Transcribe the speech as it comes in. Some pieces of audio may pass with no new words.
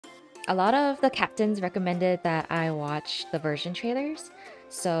A lot of the captains recommended that I watch the version trailers,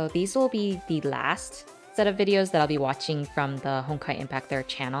 so these will be the last set of videos that I'll be watching from the Honkai Impact Their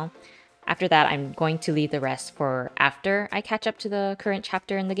channel. After that, I'm going to leave the rest for after I catch up to the current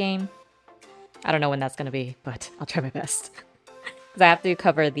chapter in the game. I don't know when that's gonna be, but I'll try my best. Because I have to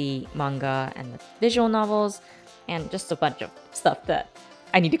cover the manga and the visual novels, and just a bunch of stuff that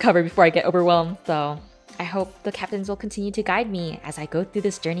I need to cover before I get overwhelmed, so I hope the captains will continue to guide me as I go through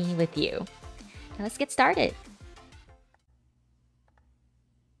this journey with you. Now let's get started!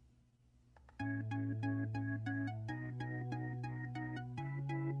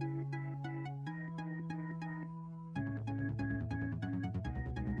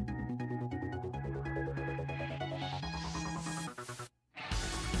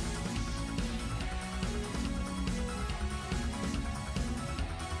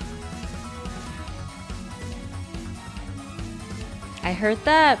 I heard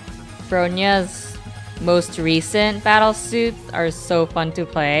that Bronya's most recent battle suits are so fun to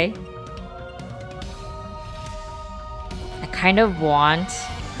play. I kind of want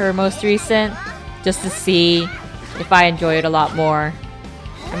her most recent just to see if I enjoy it a lot more.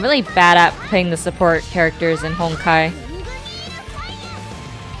 I'm really bad at playing the support characters in Honkai.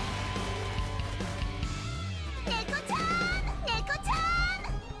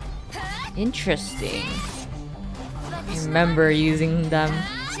 Interesting. I remember using them.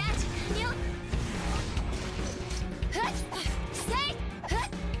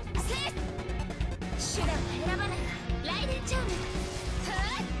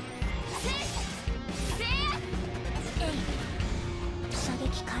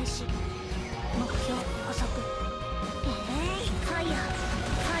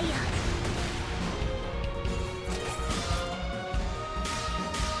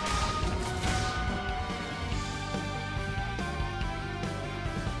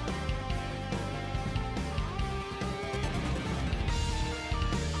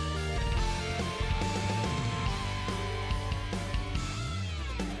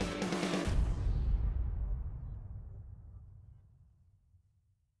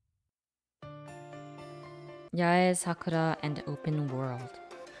 Yae, Sakura, and Open World.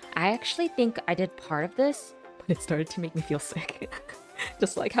 I actually think I did part of this, but it started to make me feel sick.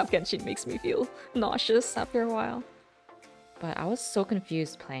 Just like how Genshin makes me feel nauseous after a while. But I was so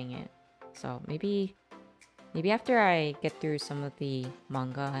confused playing it. So maybe after I get through some of the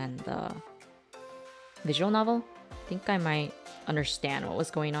manga and the visual novel, I think I might understand what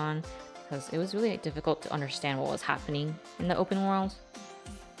was going on, because it was really difficult to understand what was happening in the open world.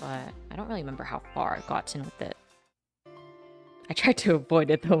 But I don't really remember how far I've gotten with it. I tried to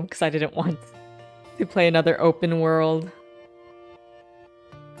avoid it though, because I didn't want to play another open world.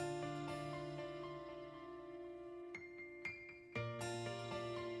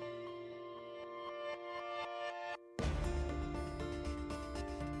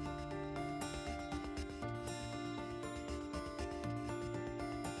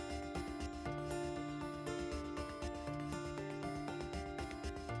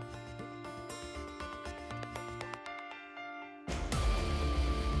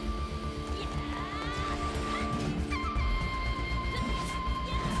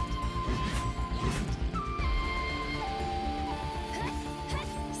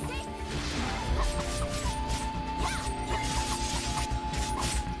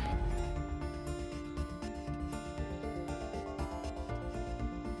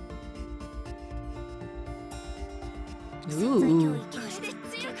 Ooh.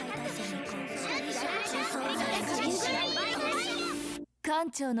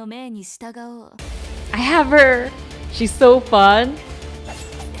 I have her! She's so fun!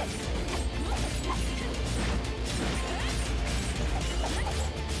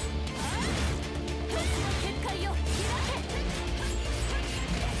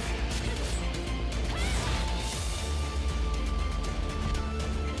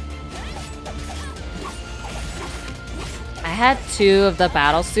 I had 2 of the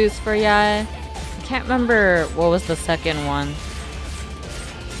battle suits for Yae. I can't remember what was the second one.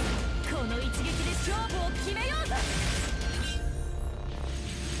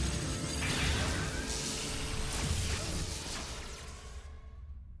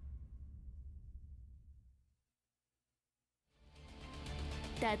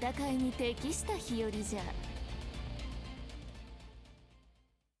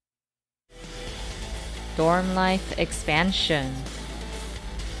 Dorm Life expansion.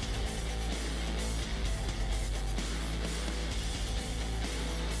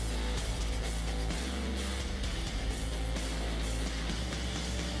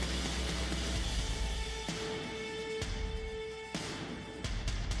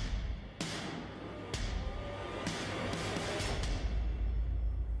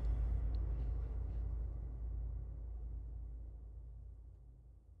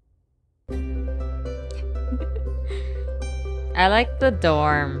 I like the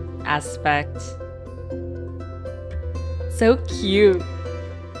dorm aspect. So cute.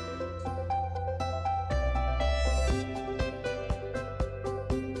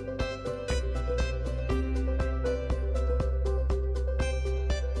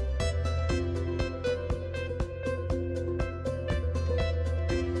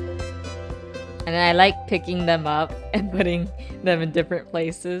 And I like picking them up and putting them in different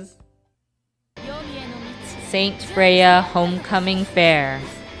places. Saint Freya Homecoming Fair.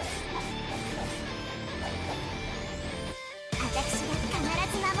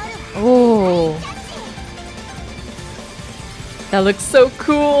 Oh, that looks so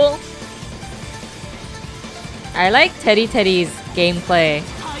cool. I like Teddy Teddy's gameplay.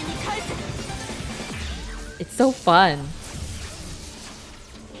 It's so fun.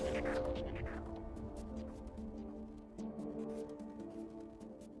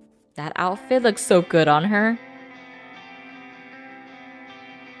 That outfit looks so good on her.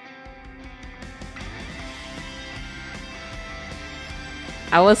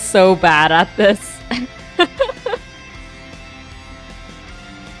 I was so bad at this.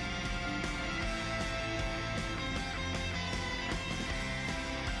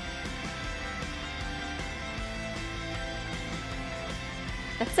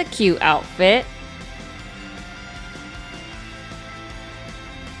 That's a cute outfit.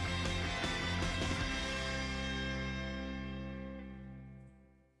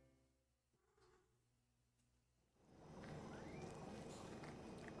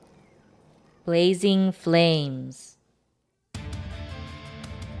 Blazing Flames.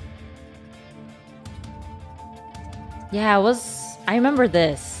 Yeah, I remember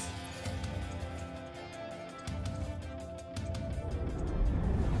this.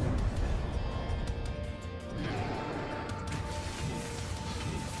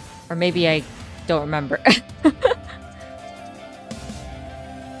 Or maybe I don't remember.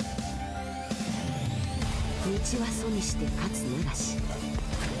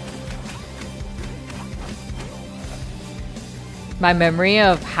 My memory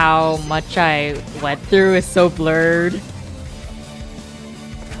of how much I went through is so blurred.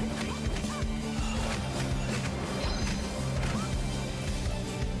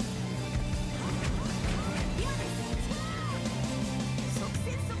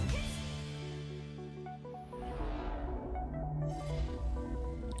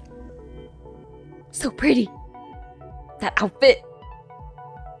 So pretty. That outfit.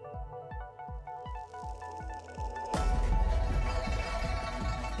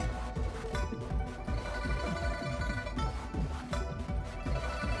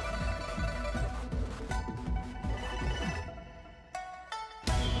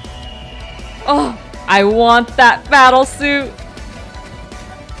 Oh, I want that battle suit.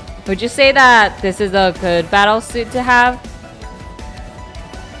 Would you say that this is a good battle suit to have?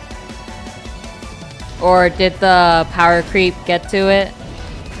 Or did the power creep get to it?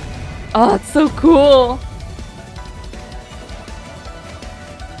 Oh, it's so cool.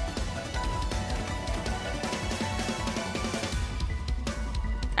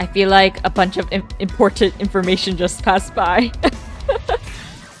 I feel like a bunch of important information just passed by.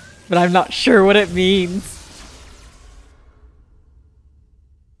 But I'm not sure what it means.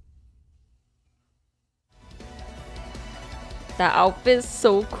 That outfit is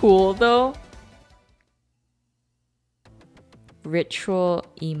so cool though. Ritual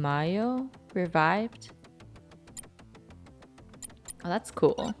Imayo revived. Oh, that's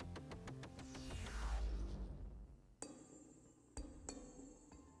cool.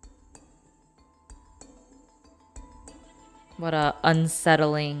 What a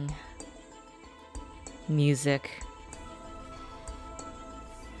unsettling music.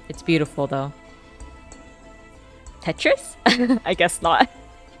 It's beautiful though. Tetris? I guess not.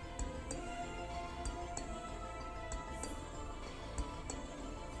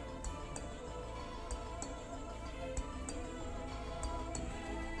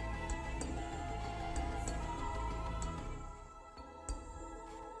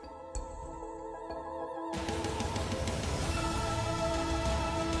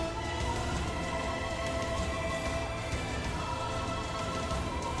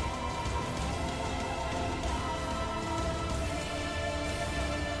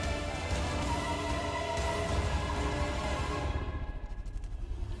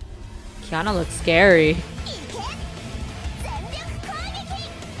 Kiana looks scary.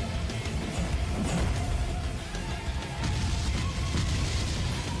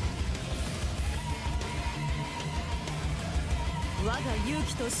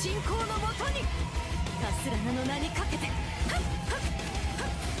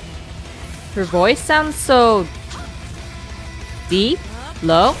 Her voice sounds so Deep?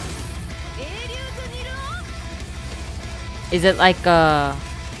 Low? Is it like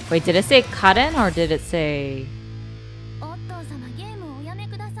wait, did it say Karen or did it say...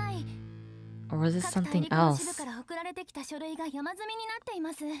 Or was it something else?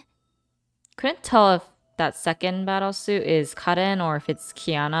 Couldn't tell if that second battle suit is Karen or if it's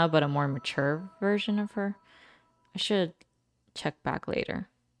Kiana, but a more mature version of her. I should check back later.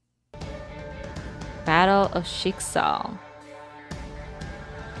 Battle of Shiksal.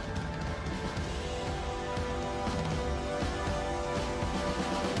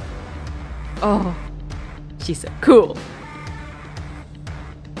 Oh, she said cool.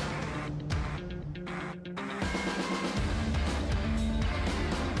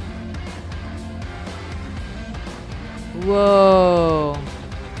 Whoa,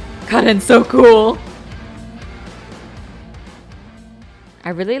 Karen's so cool. I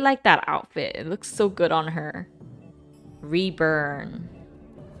really like that outfit. It looks so good on her. Reburn.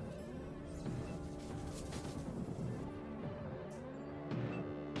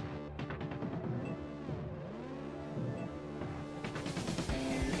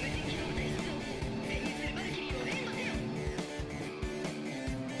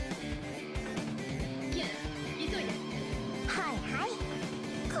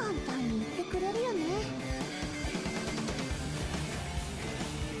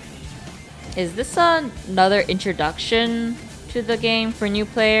 Is this another introduction to the game for new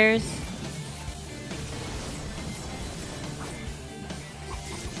players?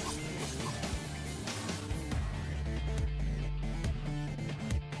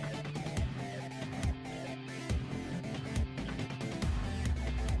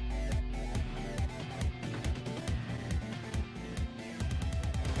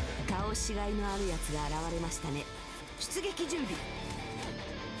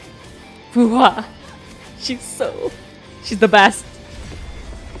 She's the best.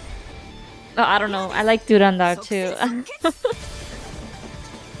 Oh, I don't know. I like Durandar too.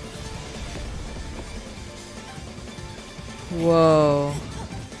 Whoa.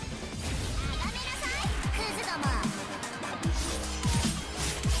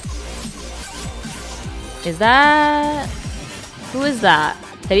 Is that... Who is that?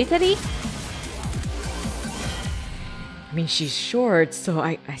 Teddy Teddy? I mean, she's short, so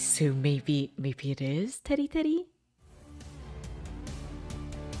I assume maybe it is Teddy Teddy?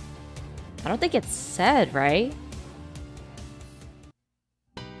 I don't think it's said, right?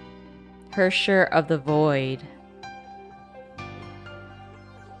 Hersher of the Void.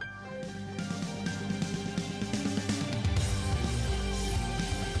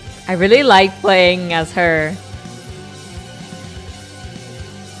 I really like playing as her.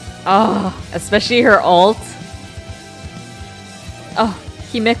 Oh, especially her ult. Oh,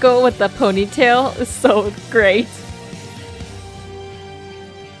 Himeko with the ponytail is so great.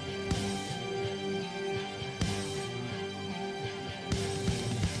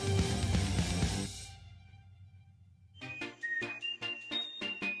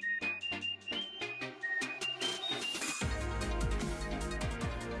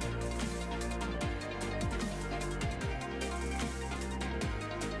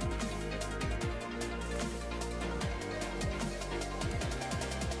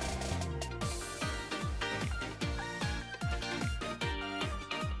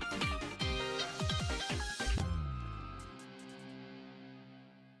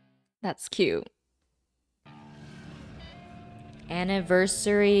 That's cute.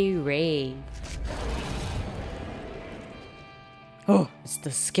 Anniversary rave. Oh, it's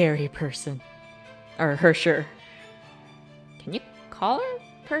the scary person. Or Hersher. Can you call her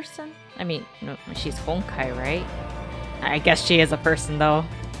person? I mean, no, she's Honkai, right? I guess she is a person though,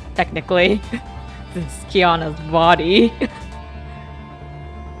 technically. This is Kiana's body.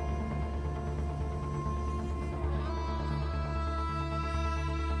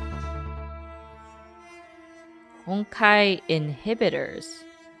 Honkai inhibitors.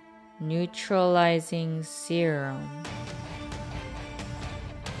 Neutralizing serum.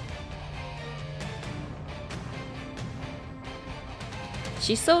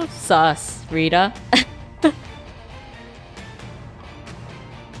 She's so sus, Rita.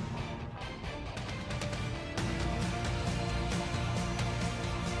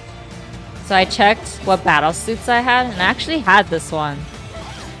 So I checked what battle suits I had, and I actually had this one.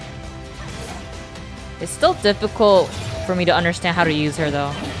 It's still difficult for me to understand how to use her though.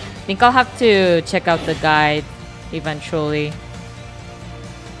 I think I'll have to check out the guide eventually.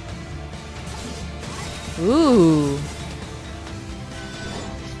 Ooh.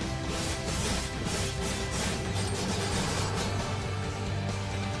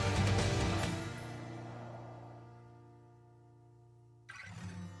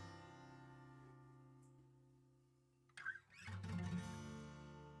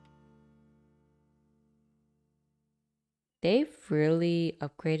 They've really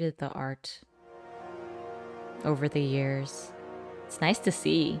upgraded the art over the years. It's nice to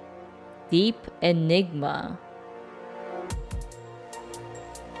see. Deep Enigma.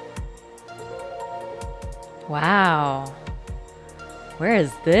 Wow. Where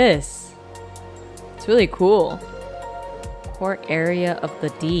is this? It's really cool. Court area of the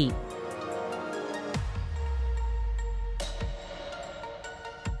deep.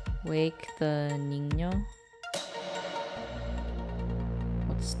 Wake the niño.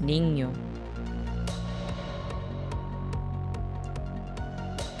 What's niño?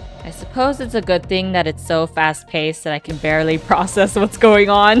 I suppose it's a good thing that it's so fast-paced that I can barely process what's going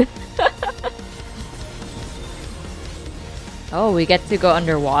on. Oh, we get to go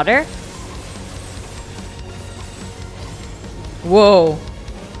underwater? Whoa.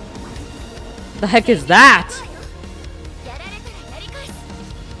 The heck is that?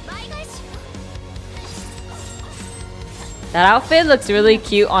 That outfit looks really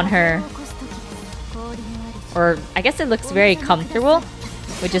cute on her. Or I guess it looks very comfortable,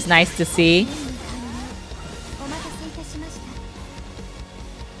 which is nice to see.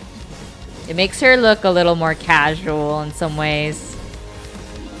 It makes her look a little more casual in some ways.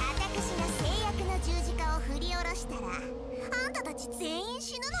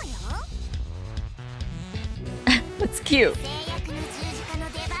 That's cute.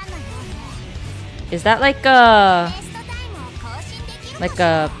 Is that like a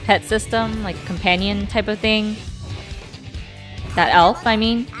pet system, like a companion type of thing? That elf, I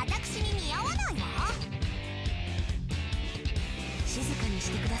mean.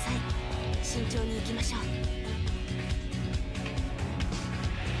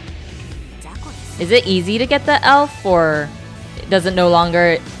 Is it easy to get the elf, or does it no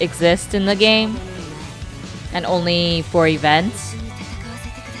longer exist in the game? And only for events?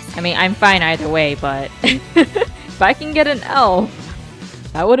 I mean, I'm fine either way, but if I can get an elf,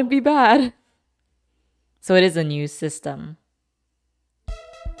 that wouldn't be bad. So it is a new system.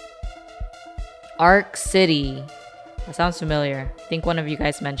 Arc City. That sounds familiar. I think one of you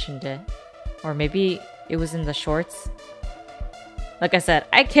guys mentioned it. Or maybe it was in the shorts. Like I said,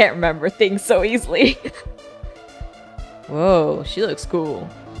 I can't remember things so easily. Whoa, she looks cool.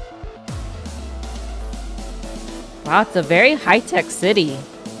 Wow, it's a very high-tech city.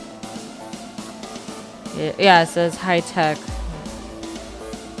 Yeah, it says high-tech.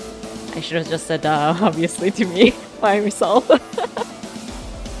 I should have just said obviously to me by myself.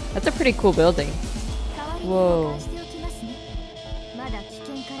 That's a pretty cool building. Whoa.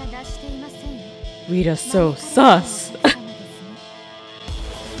 Rita's so sus.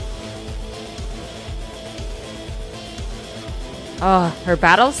 Oh, her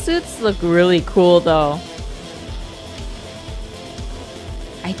battle suits look really cool though.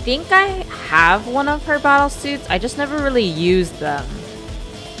 I think I have one of her battle suits. I just never really used them.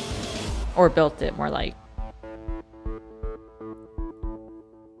 Or built it, more like.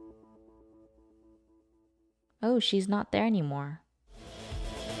 Oh, she's not there anymore.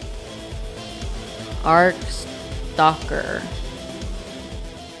 Arc Stalker.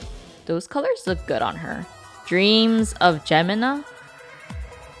 Those colors look good on her. Dreams of Gemina.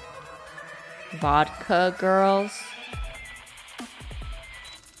 Vodka Girls.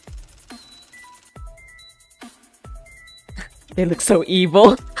 They look so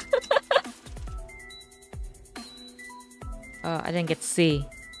evil. I didn't get to see.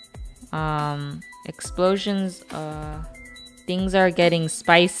 Explosions. Things are getting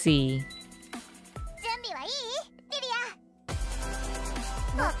spicy.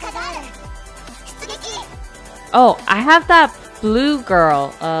 Oh, I have that blue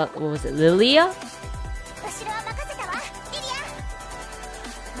girl. What was it? Lilia?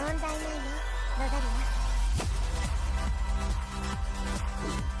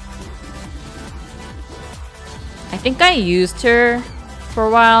 I think I used her for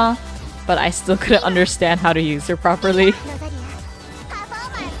a while, but I still couldn't understand how to use her properly.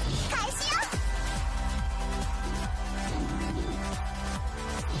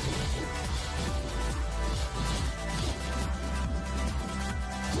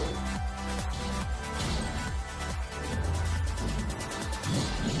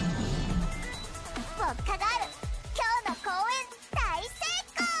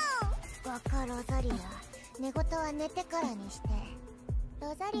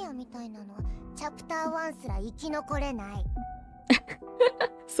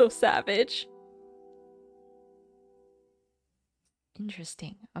 So savage.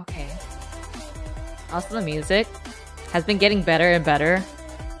 Interesting. Okay. Also, the music has been getting better and better.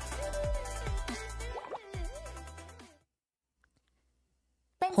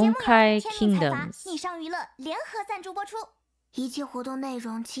 Honkai Honkai Kingdoms. 逆商娱乐联合赞助播出，一切活动内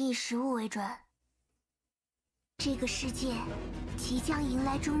容请以实物为准。这个世界即将迎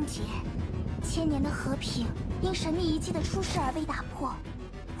来终结，千年的和平因神秘遗迹的出世而被打破，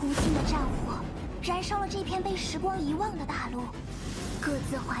无尽的战火燃烧了这片被时光遗忘的大陆。各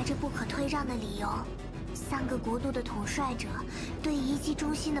自怀着不可推让的理由，3个国度的统帅者对遗迹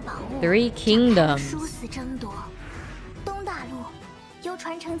中心的宝物 Three 展开了 Kingdoms. 殊死争夺。东大陆由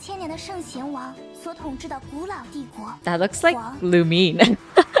传承千年的圣贤王所统治的古老帝国。 That looks like Lumine.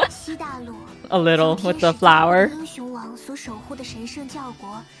 西大陆 A little with the flower. 英雄王所守护的神圣教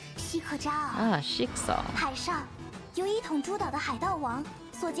国西克扎尔。Shiksa. 海上由一统诸岛的海盗王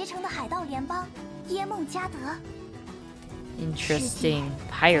所结成的海盗联邦耶梦加德。 Interesting.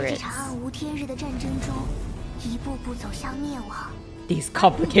 在这 Pirates. 场暗无天日的战争中，一步步走向灭亡。 These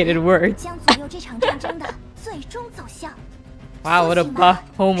complicated words. 将左右这场战争的最终走向。 Wow, what a buff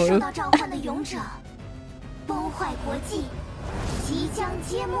home 受 move. 到召唤的勇者，崩坏国际即将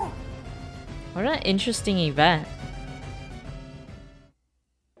揭幕。 What an interesting event.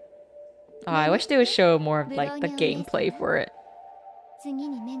 Oh, I wish they would show more of like the gameplay for it. 次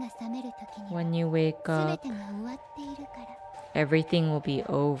に目が覚める時に When you wake 全 up, てが終わっているから。 everything will be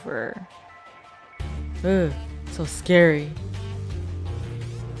over. Ugh, so scary.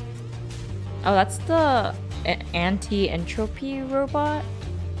 Oh, that's the anti-entropy robot,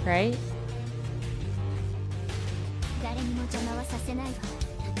 right? 誰にも邪魔はさせないわ。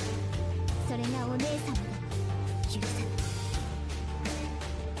それがお姉様だ。許さない。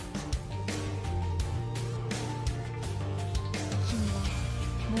君は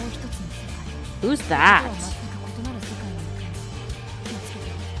もう一つの世界。 Who's それとは that? 全く異なる世界なのか。気をつけて。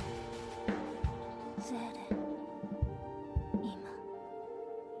ゼーレ、今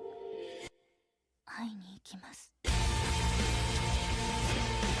会いに行きます。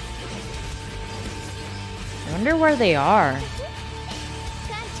 I wonder where they are. 館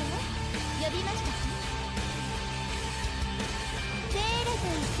長、呼びました。ゼーレと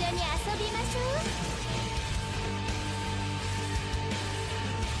一緒に遊びましょう。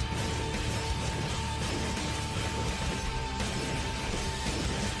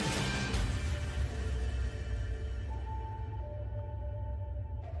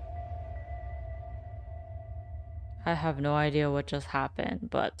 I have no idea what just happened,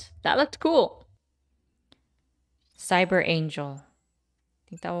 but that looked cool. Cyber Angel. I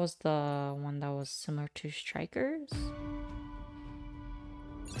think that was the one that was similar to Strikers.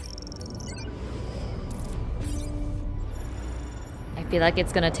 I feel like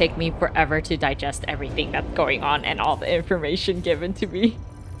it's gonna take me forever to digest everything that's going on and all the information given to me.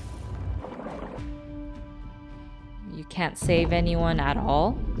 You can't save anyone at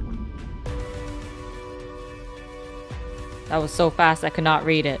all. That was so fast I could not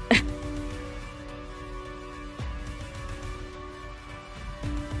read it.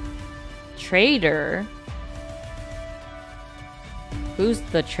 Trader? Who's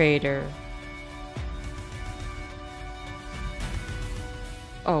the trader?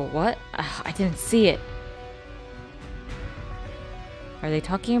 Oh, what? I didn't see it. Are they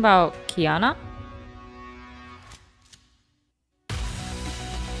talking about Kiana?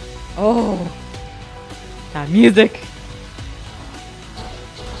 Oh, that music.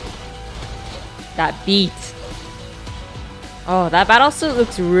 That beat. Oh, that battlesuit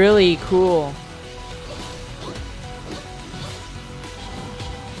looks really cool.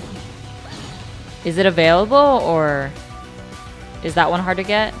 Is it available or is that one hard to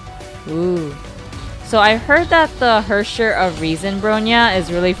get? Ooh. So I heard that the Hersher of Reason Bronya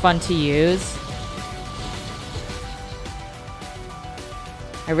is really fun to use.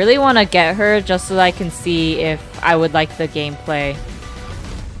 I really want to get her just so I can see if I would like the gameplay.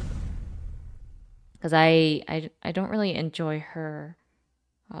 Because I don't really enjoy her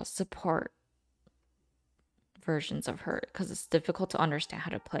support versions of her because it's difficult to understand how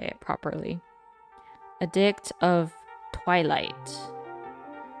to play it properly. Addict of Twilight.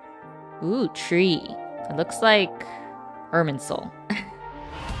 Ooh, tree. It looks like Irminsul.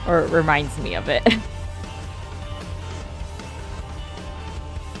 Or it reminds me of it.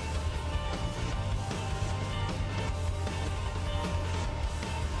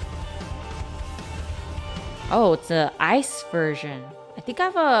 Oh, it's an ice version. I think I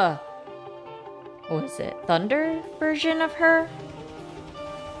have a... What is it? Thunder version of her?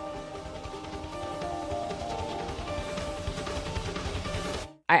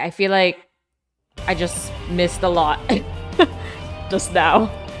 I feel like I just missed a lot just now.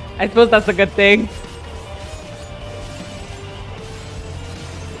 I suppose that's a good thing.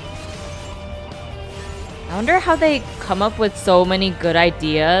 I wonder how they come up with so many good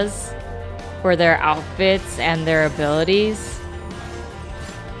ideas for their outfits and their abilities.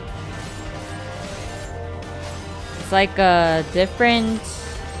 It's like a different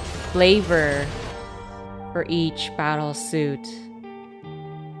flavor for each battle suit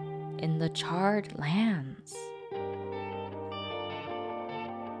in the Charred Lands.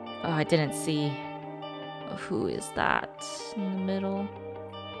 Oh, I didn't see. Who is that in the middle?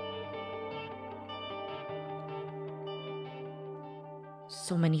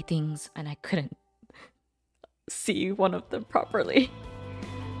 So many things, and I couldn't see one of them properly.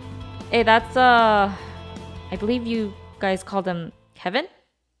 Hey, that's I believe you guys called him Kevin?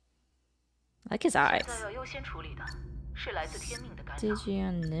 I like his eyes.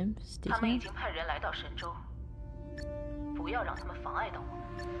 Stygian nymph? Stygian?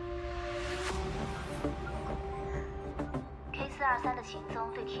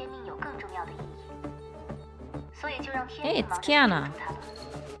 Hey, it's Kiana.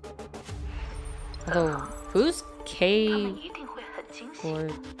 Although, who's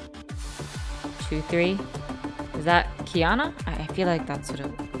K423? Is that Kiana? I feel like that's what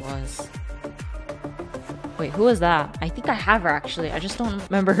it was. Wait, who is that? I think I have her actually. I just don't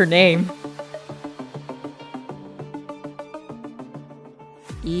remember her name.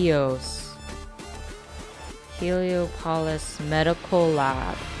 EOS. Heliopolis Medical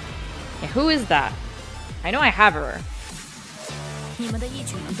Lab. Yeah, who is that? I know I have her.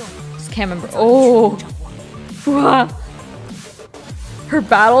 Just can't remember. Oh! Her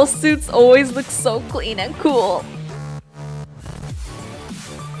battle suits always look so clean and cool.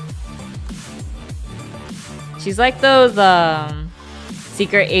 She's like those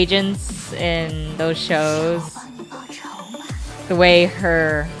secret agents in those shows. The way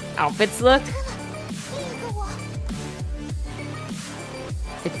her outfits look.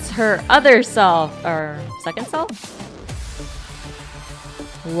 It's her other self, or second self?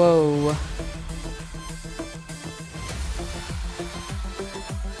 Whoa.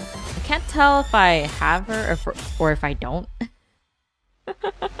 I can't tell if I have her or if I don't. I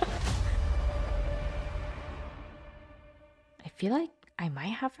feel like I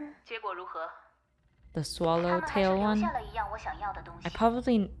might have her. The swallowtail one. I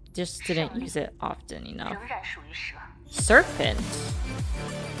probably just didn't use it often enough. Serpent?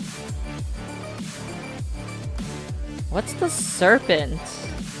 What's the serpent?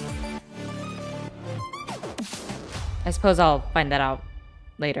 I suppose I'll find that out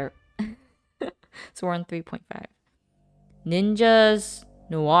later. So we're on 3.5. Ninjas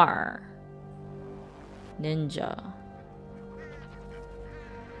Noir. Ninja.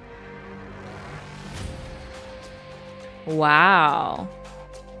 Wow.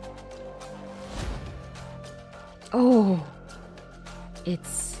 Oh.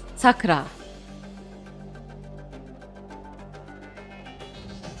 It's Sakura.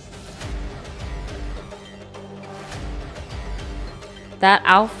 That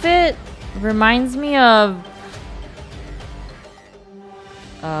outfit reminds me of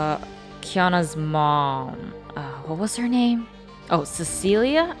Kiana's mom. What was her name? Oh,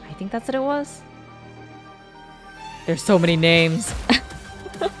 Cecilia? I think that's what it was. There's so many names.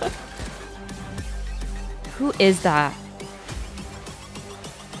 Who is that?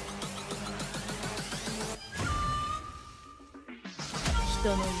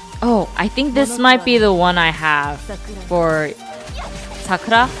 Oh, I think this might be the one I have for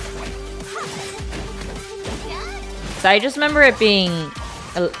Sakura. So I just remember it being,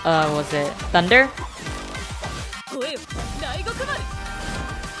 was it Thunder?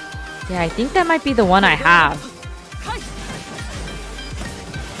 Yeah, I think that might be the one I have.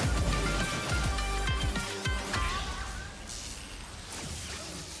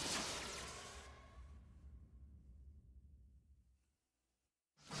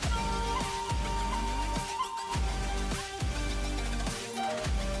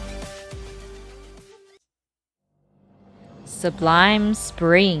 Sublime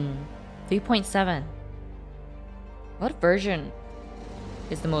Spring 3.7. What version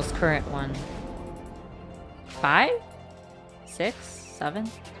is the most current one? 5? 6? 7?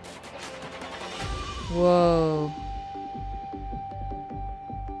 Whoa.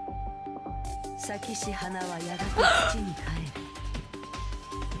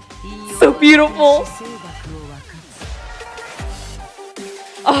 So beautiful.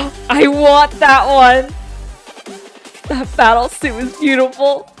 Oh, I want that one. That battle suit is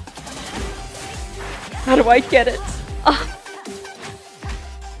beautiful. How do I get it? Oh.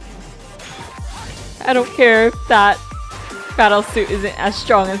 I don't care if that battle suit isn't as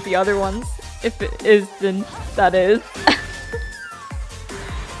strong as the other ones. If it is, then that is.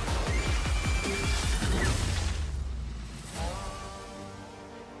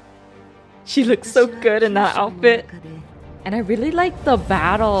 She looks so good in that outfit. And I really like the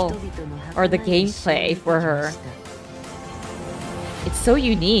battle or the gameplay for her. It's so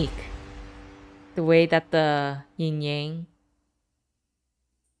unique. The way that the yin yang.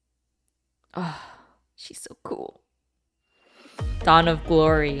 Oh, she's so cool. Dawn of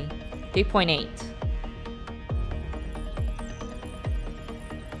Glory, 3.8.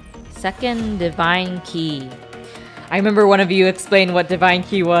 Second Divine Key. I remember one of you explained what Divine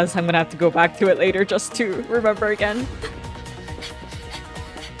Key was. I'm gonna have to go back to it later just to remember again.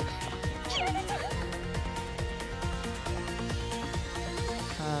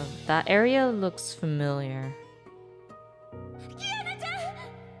 That area looks familiar.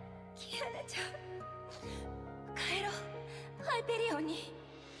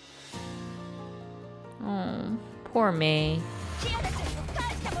 Oh, poor May.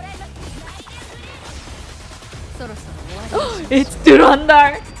 It's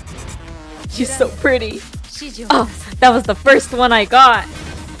Durandar! She's so pretty. Oh, that was the first one I got.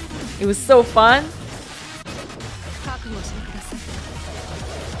 It was so fun.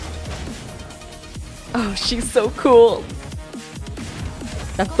 Oh, she's so cool.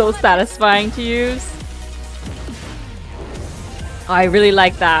 That's so satisfying to use. Oh, I really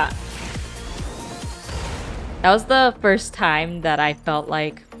like that. That was the first time that I felt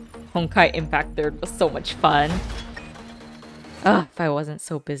like Honkai Impact 3rd was so much fun. Ugh, if I wasn't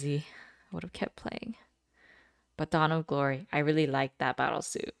so busy, I would have kept playing. But Dawn of Glory, I really like that battle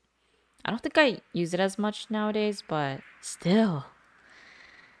suit. I don't think I use it as much nowadays, but still.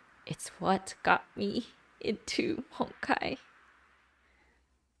 It's what got me into Honkai.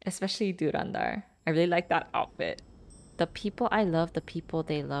 Especially Durandar. I really like that outfit. The people I love, the people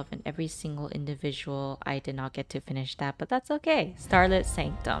they love, and every single individual. I did not get to finish that, but that's okay. Starlit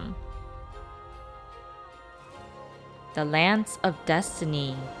Sanctum. The Lance of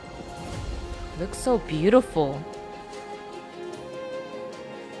Destiny. Looks so beautiful.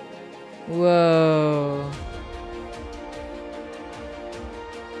 Whoa.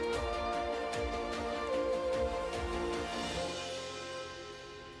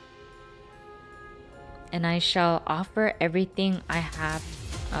 And I shall offer everything I have.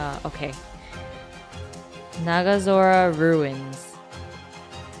 Okay. Nagazora Ruins.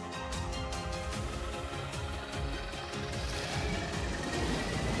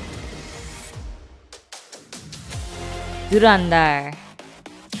 Durandar.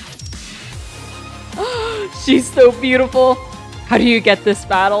 She's so beautiful. How do you get this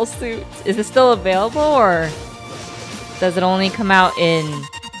battle suit? Is it still available, or does it only come out in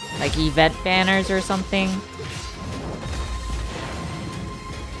like event banners or something?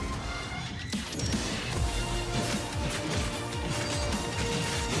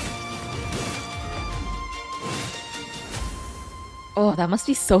 Oh, that must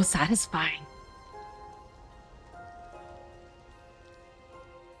be so satisfying.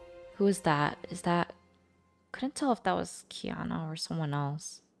 Who is that? Is that... Couldn't tell if that was Kiana or someone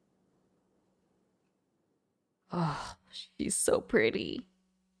else. Oh, she's so pretty.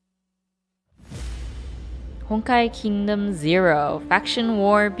 Honkai Kingdom 0. Faction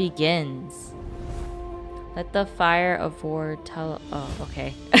War begins. Let the fire of war tell... Oh,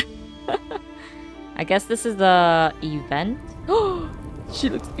 okay. I guess this is the event. Oh, she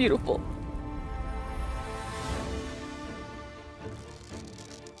looks beautiful.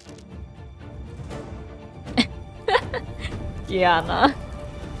 Kiana.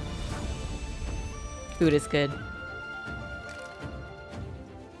 Food is good.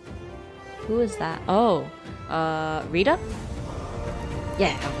 Who is that? Oh, Rita?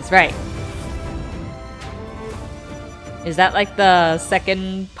 Yeah, I was right. Is that like the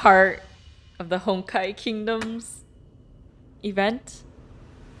second part of the Honkai Kingdoms event?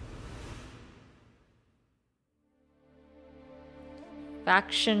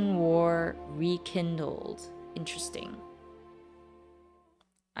 Faction War rekindled. Interesting.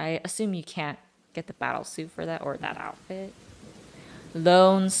 I assume you can't get the battle suit for that or that outfit.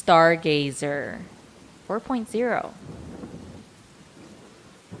 Lone Stargazer 4.0.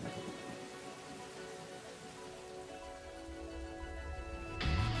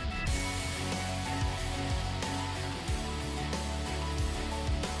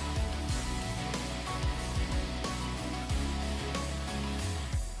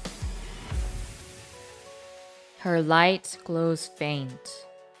 Her light glows faint.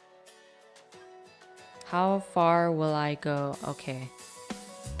 How far will I go? Okay.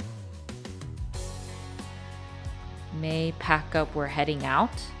 May pack up, we're heading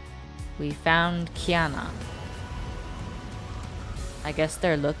out. We found Kiana. I guess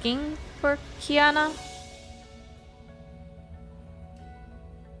they're looking for Kiana?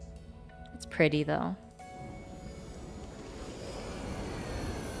 It's pretty though.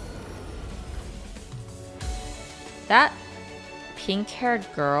 That pink-haired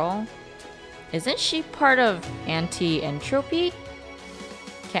girl, isn't she part of anti-entropy?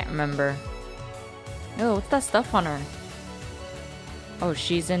 Can't remember. Oh, what's that stuff on her? Oh,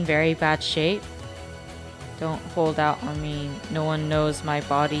 she's in very bad shape. Don't hold out on me. No one knows my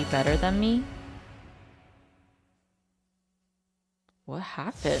body better than me. What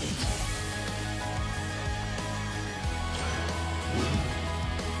happened?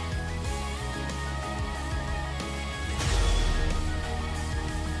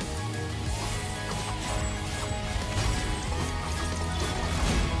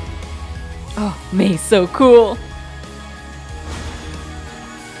 Oh, May's so cool.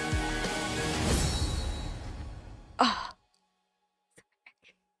 Ah.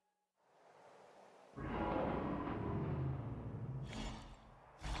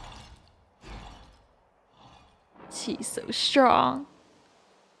 She's so strong.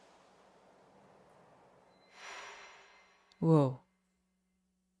 Whoa.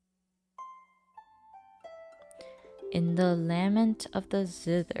 In the lament of the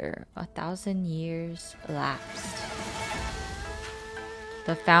zither, 1,000 years elapsed.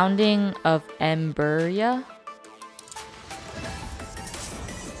 The founding of Emberia.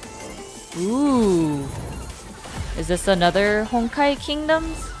 Ooh. Is this another Honkai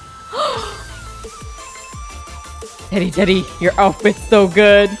Kingdoms? Teddy, your outfit's so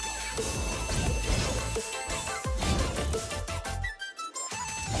good.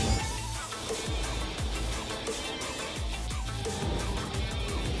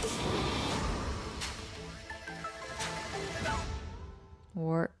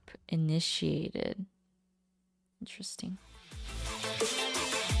 Warp initiated. Interesting.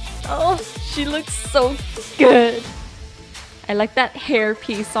 Oh, she looks so good. I like that hair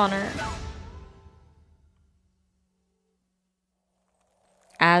piece on her.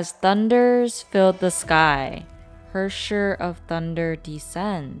 As thunders filled the sky, Hersher of Thunder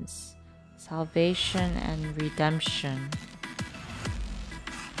descends. Salvation and redemption.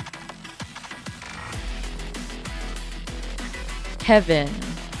 Heaven.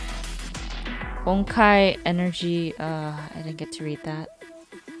 Honkai energy. I didn't get to read that.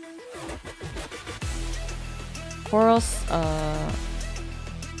 Chorus.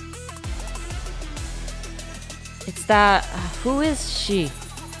 It's that. Who is she?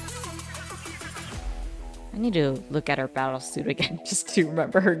 I need to look at her battle suit again just to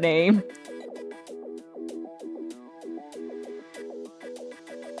remember her name.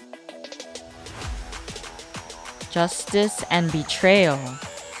 Justice and betrayal.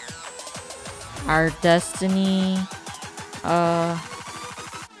 Our destiny. Oh,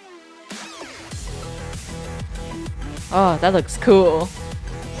 that looks cool.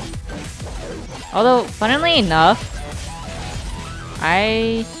 Although, funnily enough,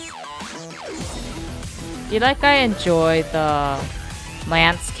 I feel like I enjoy the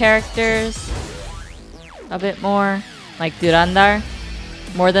Lance characters a bit more, like Durandar,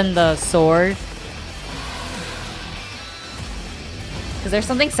 more than the sword. Because there's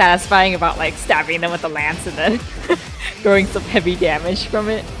something satisfying about like stabbing them with the lance and then throwing some heavy damage from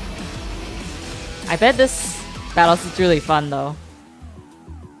it. I bet this battle is really fun though.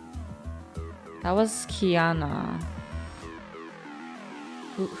 That was Kiana.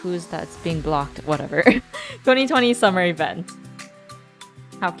 Who is that? It's being blocked. Whatever. 2020 summer event.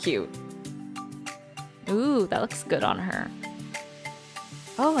 How cute. Ooh, that looks good on her.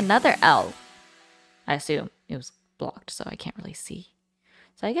 Oh, another elf. I assume it was blocked, so I can't really see.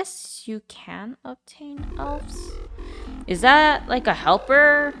 So I guess you can obtain elves. Is that like a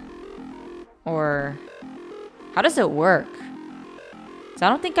helper? Or how does it work? So I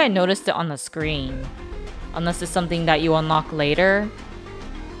don't think I noticed it on the screen. Unless it's something that you unlock later.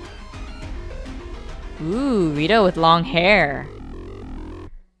 Ooh, Rita with long hair.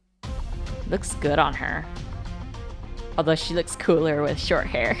 Looks good on her. Although she looks cooler with short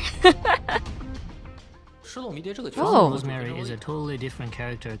hair. Oh. Rosemary is a totally different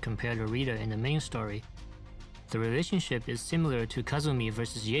character compared to Rita in the main story. The relationship is similar to Kazumi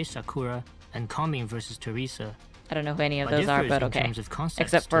versus Yae Sakura and Kami versus Teresa. I don't know who any of those are, but okay.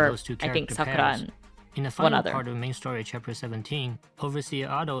 Except for, I think, Sakura and in the final part of main story chapter 17, Overseer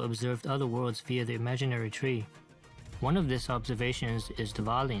Ado observed other worlds via the imaginary tree. One of these observations is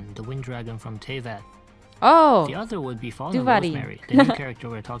Dvalin, the wind dragon from Teyvat. Oh! The other would be Fallen Rosemary, the new character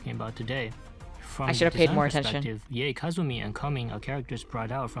we're talking about today. From I should have paid design more attention. perspective, Yae, Kazumi, and Coming are characters brought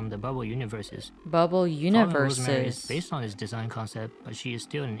out from the Bubble universes. Bubble Fallen Rosemary is universes. based on its design concept, but she is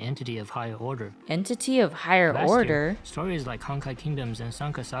still an entity of higher order. Entity of higher Last order. year, stories like Honkai Kingdoms and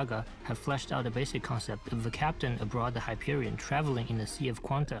Sanka Saga have fleshed out the basic concept of the captain aboard the Hyperion traveling in the Sea of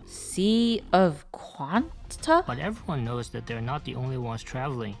Quanta. Sea of Quanta? But everyone knows that they're not the only ones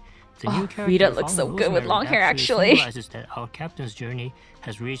traveling. The Oh, new character Rita looks Fallen so good with Rosemary long hair, actually. symbolizes that our captain's journey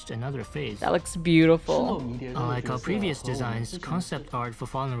has reached another phase. That looks beautiful. Unlike our previous designs, concept art for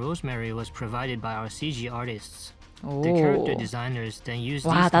Fallen Rosemary was provided by our CG artists. The character Oh. designers then used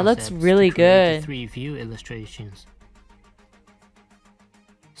Wow, these that looks concepts really to create good. the 3 view illustrations.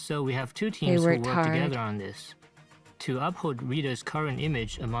 So we have 2 teams who worked work hard. together on this. To uphold Rita's current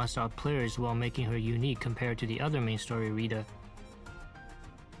image amongst our players while making her unique compared to the other main story Rita,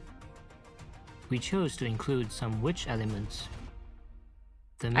 we chose to include some witch elements.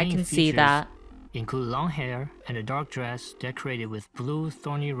 The I main can see features that. include long hair and a dark dress decorated with blue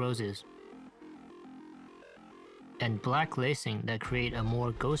thorny roses, and black lacing that create a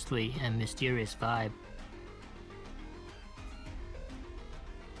more ghostly and mysterious vibe.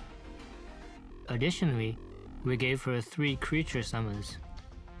 Additionally, we gave her 3 creature summons: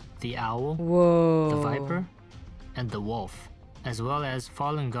 the owl, Whoa. the viper, and the wolf, as well as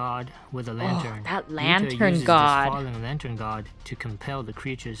fallen god with a lantern. that Rita lantern uses god. This fallen lantern god to compel the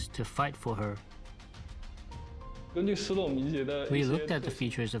creatures to fight for her. We looked at the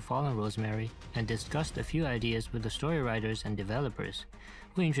features of Fallen Rosemary and discussed a few ideas with the story writers and developers.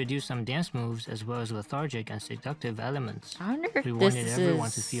 We introduced some dance moves as well as lethargic and seductive elements. I wonder if We this wanted is everyone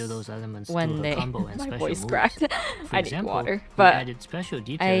to feel those elements when through they her combo and my special voice moves. cracked. For I example, need water. we But added special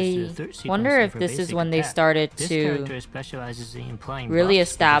details to the third sequence wonder of if her this is basic when they attack. started This to character specializes in implying really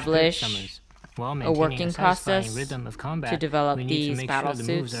buffs with her spirit establish summons. While a maintaining working satisfying process rhythm of combat, to develop we need these to make battle sure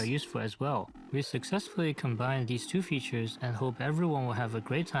the moves suits. are useful as well. We successfully combined these 2 features and hope everyone will have a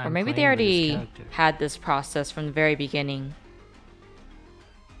great time Or maybe they playing with this already character. had this process from the very beginning.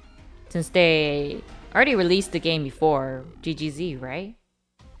 Since they already released the game before GGZ, right?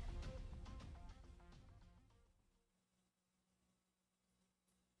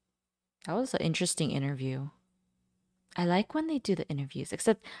 That was an interesting interview. I like when they do the interviews,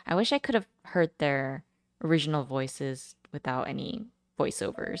 except I wish I could have heard their original voices without any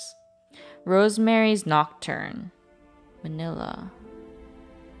voiceovers. Rosemary's Nocturne. Manila.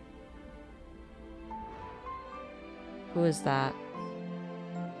 Who is that?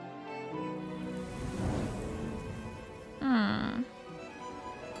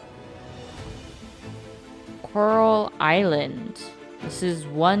 Coral Island. This is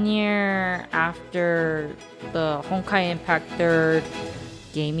 1 year after the Honkai Impact 3rd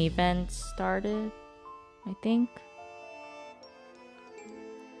game event started, I think.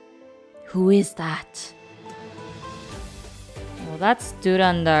 Who is that? Well, that's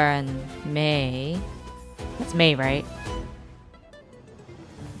Durandar and Mei. That's Mei, right?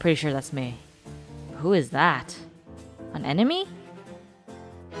 Pretty sure that's Mei. Who is that? An enemy?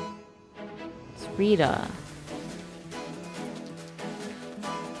 It's Rita.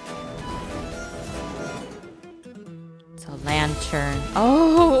 It's a lantern.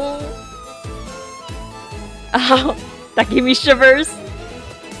 Oh! Ow! That gave me shivers.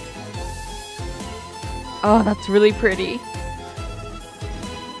 Oh, that's really pretty.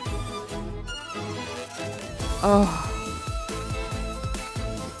 Oh.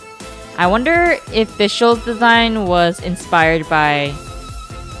 I wonder if Visual's design was inspired by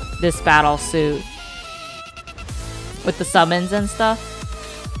this battle suit with the summons and stuff.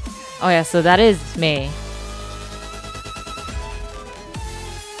 Oh yeah, so that is Mei.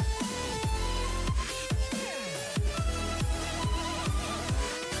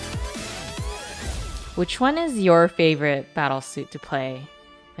 Which one is your favorite battle suit to play?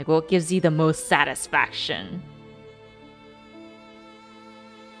 Like, what gives you the most satisfaction?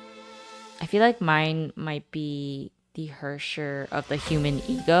 I feel like mine might be the Hersher of the human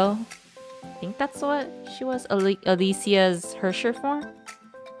ego. I think that's what she was. Alicia's Hersher form?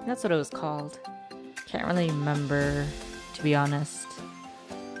 That's what it was called. Can't really remember, to be honest.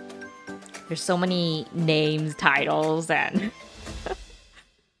 There's so many names, titles, and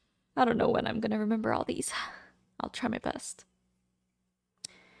I don't know when I'm gonna remember all these. I'll try my best.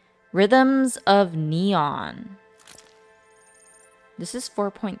 Rhythms of Neon. This is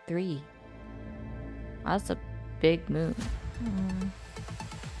 4.3. Wow, that's a big move.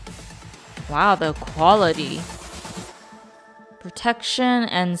 Wow, the quality. Protection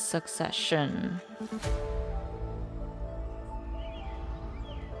and succession.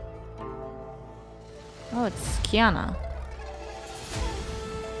 Oh, it's Kiana.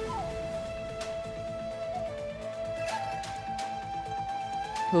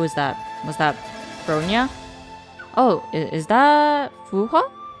 Who is that? Was that Bronya? Oh, is that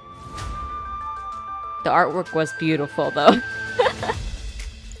Fuha? The artwork was beautiful though.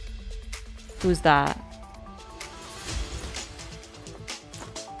 Who's that?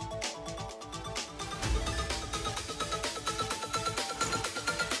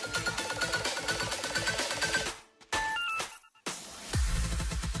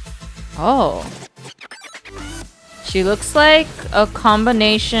 Oh. She looks like a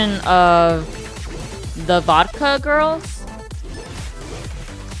combination of the vodka girls.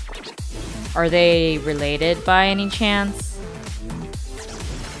 Are they related by any chance?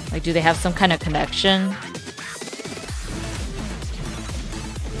 Like, do they have some kind of connection?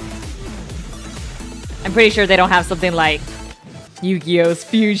 I'm pretty sure they don't have something like Yu-Gi-Oh's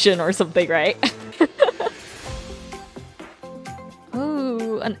Fusion or something, right?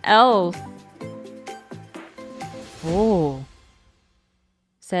 Ooh, an elf. Oh.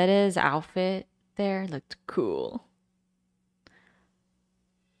 Seda's outfit there looked cool.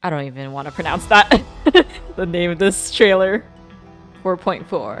 I don't even want to pronounce that. The name of this trailer.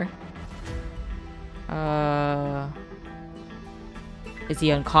 4.4. Is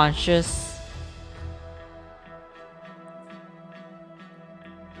he unconscious?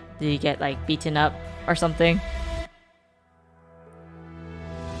 Did he get like beaten up or something?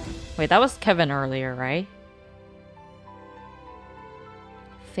 Wait, that was Kevin earlier, right?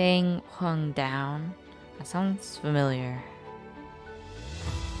 Fang hung down. That sounds familiar.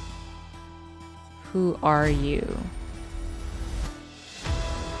 Who are you?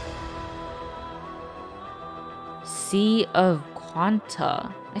 Sea of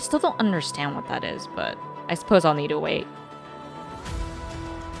Quanta. I still don't understand what that is, but I suppose I'll need to wait.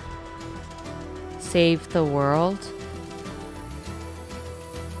 Save the world?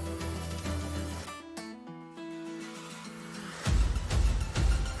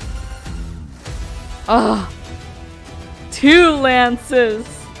 Oh, 2 lances.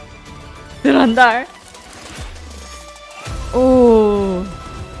 Durandar. Oh.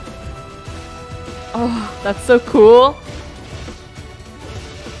 Oh, that's so cool.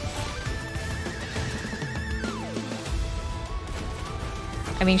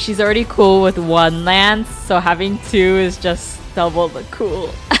 I mean, she's already cool with 1 lance, so having 2 is just double the cool.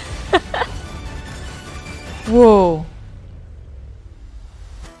 Whoa.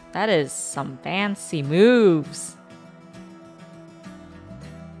 That is some fancy moves.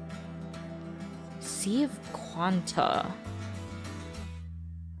 Sea of Quanta.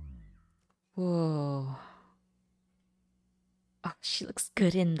 Whoa. Oh, she looks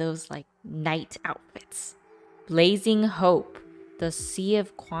good in those like knight outfits. Blazing Hope. The Sea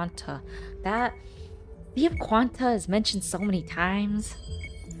of Quanta. That Sea of Quanta is mentioned so many times.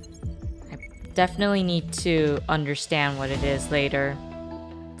 I definitely need to understand what it is later.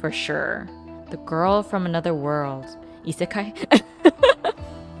 For sure. The girl from another world. Isekai?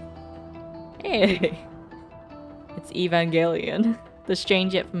 Hey. It's Evangelion. The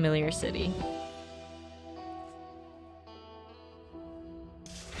strange yet familiar city.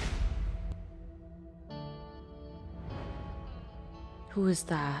 Who is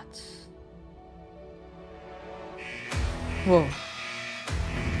that? Whoa.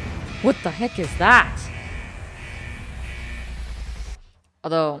 What the heck is that?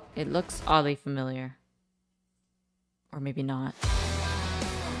 Although, it looks oddly familiar. Or maybe not.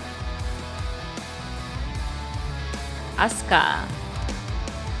 Asuka.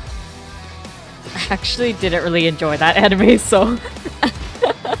 I actually didn't really enjoy that anime, so...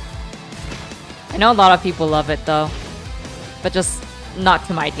 I know a lot of people love it though. But just not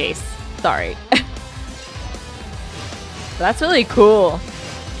to my taste. Sorry. That's really cool.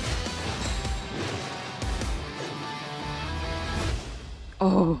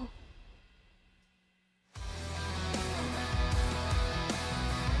 Oh.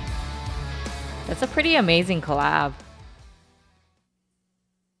 That's a pretty amazing collab.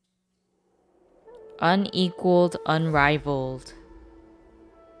 Unequaled, unrivaled.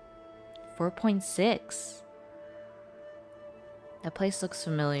 4.6. That place looks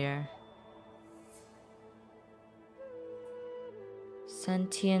familiar.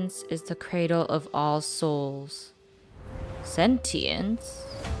 Sentience is the cradle of all souls. Sentience?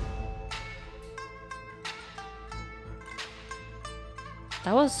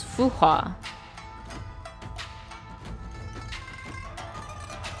 That was Fuha.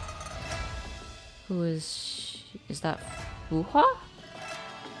 Who is she? Is that Fuha?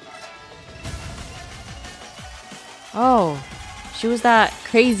 Oh, she was that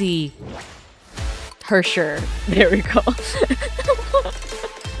crazy Hersher. There we go.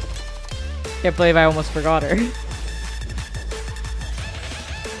 Can't believe I almost forgot her.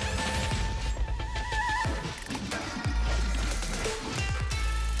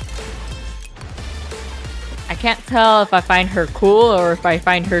 I can't tell if I find her cool or if I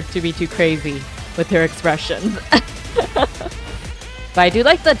find her to be too crazy with her expressions. But I do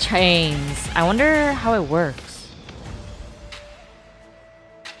like the chains. I wonder how it works.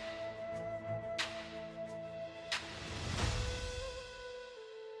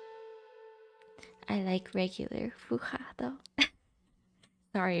 I like regular fuha though.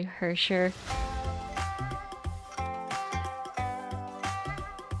 Sorry, Hersher.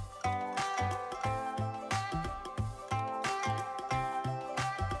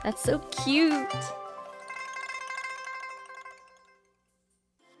 That's so cute.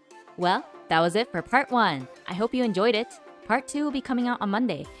 Well, that was it for part 1. I hope you enjoyed it. Part 2 will be coming out on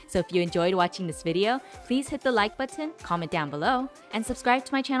Monday, so if you enjoyed watching this video, please hit the like button, comment down below, and subscribe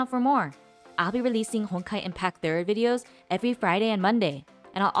to my channel for more. I'll be releasing Honkai Impact 3rd videos every Friday and Monday,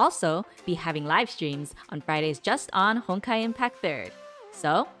 and I'll also be having live streams on Fridays just on Honkai Impact 3rd.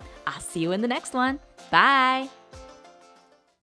 So, I'll see you in the next one. Bye!